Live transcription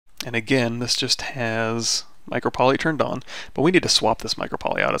And again, this just has MicroPoly turned on, but we need to swap this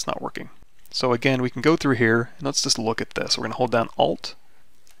MicroPoly out. It's not working. So again, we can go through here and let's just look at this. We're going to hold down Alt,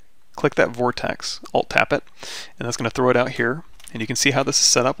 click that vortex, Alt tap it, and that's going to throw it out here. And you can see how this is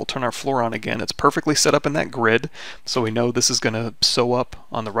set up. We'll turn our floor on again. It's perfectly set up in that grid, so we know this is going to sew up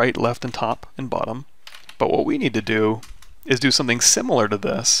on the right, left, and top and bottom. But what we need to do is do something similar to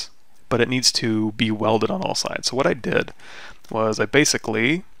this, but it needs to be welded on all sides. So what I did was I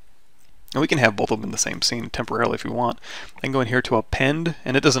basically, and we can have both of them in the same scene temporarily if you want. I can go in here to append,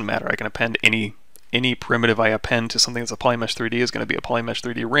 and it doesn't matter. I can append any primitive I append to something that's a Polymesh 3D is going to be a Polymesh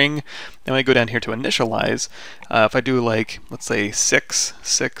 3D ring. Then when I go down here to initialize, if I do like, let's say 6,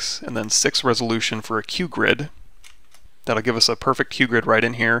 6, and then 6 resolution for a Q grid, that'll give us a perfect Q grid right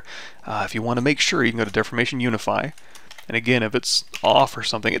in here. If you want to make sure, you can go to Deformation Unify. And again, if it's off or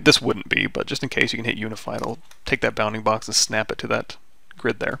something, this wouldn't be, but just in case, you can hit Unify. It'll take that bounding box and snap it to that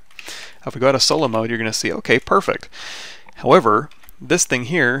grid there. If we go out of solo mode, you're going to see, okay, perfect. However, this thing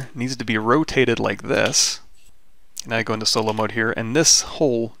here needs to be rotated like this. And I go into solo mode here, and this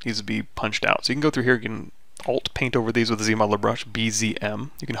hole needs to be punched out. So you can go through here, you can Alt paint over these with the ZBrush, BZM.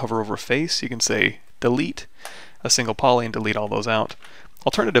 You can hover over face, you can say delete a single poly and delete all those out.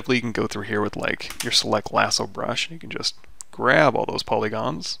 Alternatively, you can go through here with like your select lasso brush, and you can just grab all those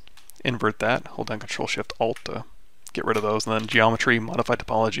polygons, invert that, hold down Control Shift Alt to get rid of those, and then geometry, modify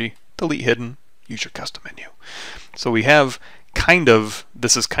topology, delete hidden, use your custom menu. So we have kind of,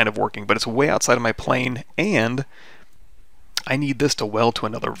 this is kind of working, but it's way outside of my plane, and I need this to weld to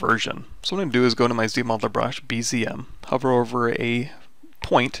another version. So what I'm going to do is go to my ZBrush, BZM, hover over a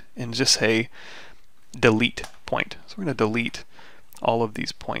point, and just say delete point. So we're going to delete all of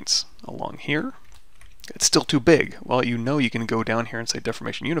these points along here. It's still too big. Well, you know you can go down here and say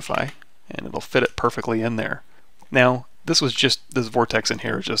Deformation Unify, and it'll fit it perfectly in there. Now, this vortex in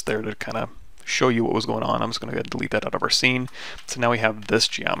here is just there to kind of show you what was going on. I'm just going to go ahead and delete that out of our scene. So now we have this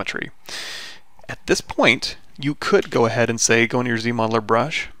geometry. At this point, you could go ahead and say, go into your ZModeler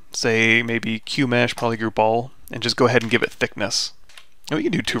brush, say maybe QMesh, Polygroup All, and just go ahead and give it thickness. Now we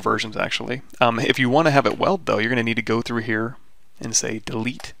can do two versions actually. If you want to have it weld though, you're going to need to go through here and say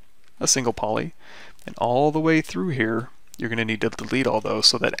delete a single poly, and all the way through here, you're going to need to delete all those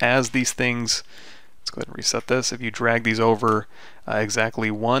so that as these things, let's go ahead and reset this. If you drag these over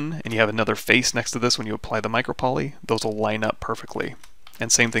exactly one and you have another face next to this when you apply the MicroPoly, those will line up perfectly.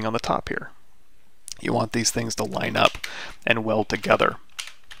 And same thing on the top here. You want these things to line up and weld together.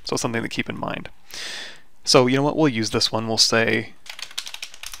 So something to keep in mind. So you know what, we'll use this one. We'll say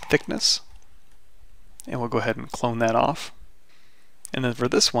thickness, and we'll go ahead and clone that off. And then for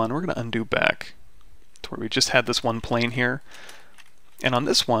this one, we're going to undo back to where we just had this one plane here. And on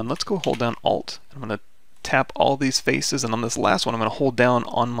this one, let's go hold down Alt. I'm going to tap all these faces, and on this last one, I'm going to hold down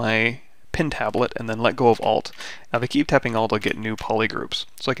on my pin tablet and then let go of Alt. Now if I keep tapping Alt, I'll get new polygroups.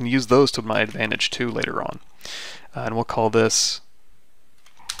 So I can use those to my advantage too later on. And we'll call this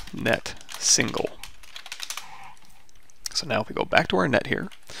net single. So now if we go back to our net here,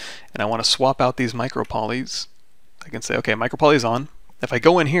 and I want to swap out these MicroPolys, I can say, okay, MicroPoly's on. If I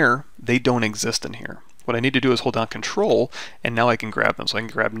go in here, they don't exist in here. What I need to do is hold down Control, and now I can grab them. So I can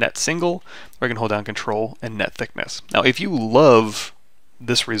grab net single, or I can hold down Control and net thickness. Now if you love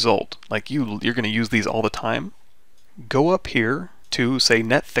this result, like you're going to use these all the time, go up here to say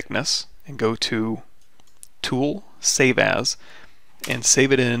net thickness, and go to Tool, Save As, and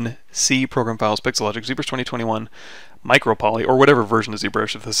save it in C, Program Files, Pixelogic, ZBrush 2021, MicroPoly, or whatever version of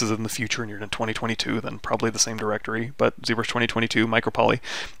ZBrush. If this is in the future and you're in 2022, then probably the same directory, but ZBrush 2022, MicroPoly,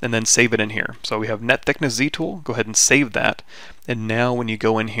 and then save it in here. So we have net thickness Z tool, go ahead and save that, and now when you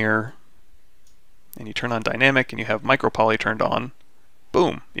go in here and you turn on dynamic and you have MicroPoly turned on,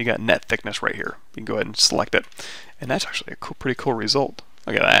 boom, you got net thickness right here. You can go ahead and select it, and that's actually a pretty cool result.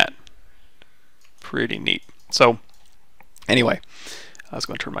 Look at that. Pretty neat. So anyway, I was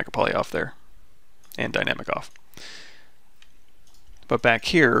going to turn MicroPoly off there and dynamic off. But back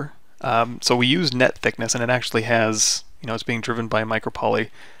here, so we use net thickness, and it actually has, it's being driven by MicroPoly,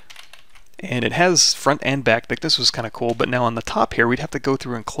 and it has front and back thickness, was kind of cool. But now on the top here, we'd have to go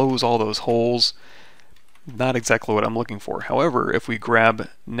through and close all those holes. Not exactly what I'm looking for. However, if we grab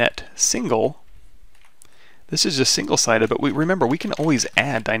net single, this is just single-sided, but remember, we can always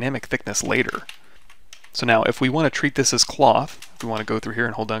add dynamic thickness later. So now if we want to treat this as cloth, if we want to go through here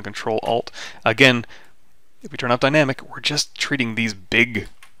and hold down Control Alt, again, if we turn off dynamic, we're just treating these big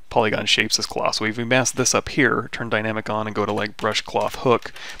polygon shapes as cloth. So if we mask this up here, turn dynamic on and go to like brush cloth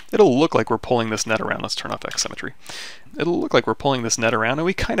hook, it'll look like we're pulling this net around. Let's turn off X symmetry. It'll look like we're pulling this net around, and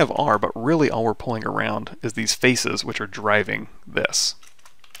we kind of are, but really all we're pulling around is these faces which are driving this.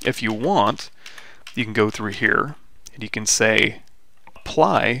 If you want, you can go through here and you can say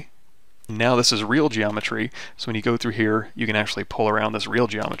apply. Now this is real geometry, so when you go through here, you can actually pull around this real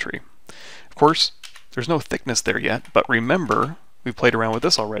geometry. Of course, there's no thickness there yet, but remember, we played around with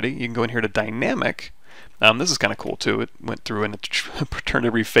this already. You can go in here to dynamic. This is kind of cool too. It went through and it turned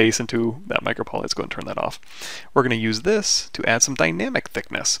every face into that MicroPoly. Let's go and turn that off. We're going to use this to add some dynamic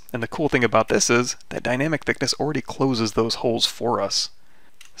thickness. And the cool thing about this is that dynamic thickness already closes those holes for us.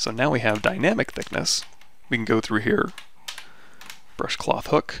 So now we have dynamic thickness. We can go through here, brush cloth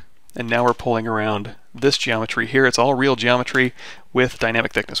hook, and now we're pulling around this geometry here. It's all real geometry with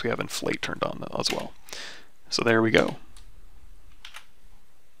dynamic thickness. We have inflate turned on as well. So there we go.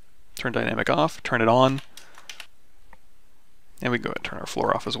 Turn dynamic off, turn it on, and we can go ahead and turn our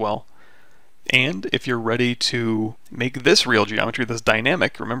floor off as well. And if you're ready to make this real geometry, this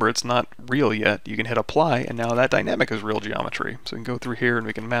dynamic, remember it's not real yet, you can hit apply, and now that dynamic is real geometry. So we can go through here and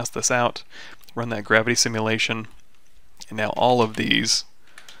we can mask this out, run that gravity simulation, and now all of these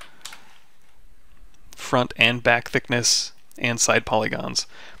front and back thickness and side polygons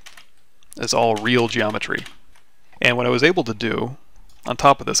is all real geometry. And what I was able to do on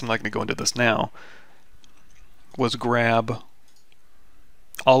top of this, I'm not going to go into this now, was grab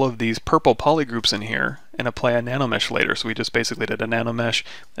all of these purple polygroups in here and apply a nanomesh later. So we just basically did a nanomesh,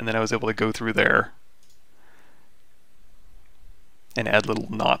 and then I was able to go through there and add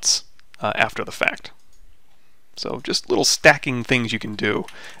little knots after the fact. So just little stacking things you can do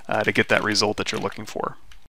to get that result that you're looking for.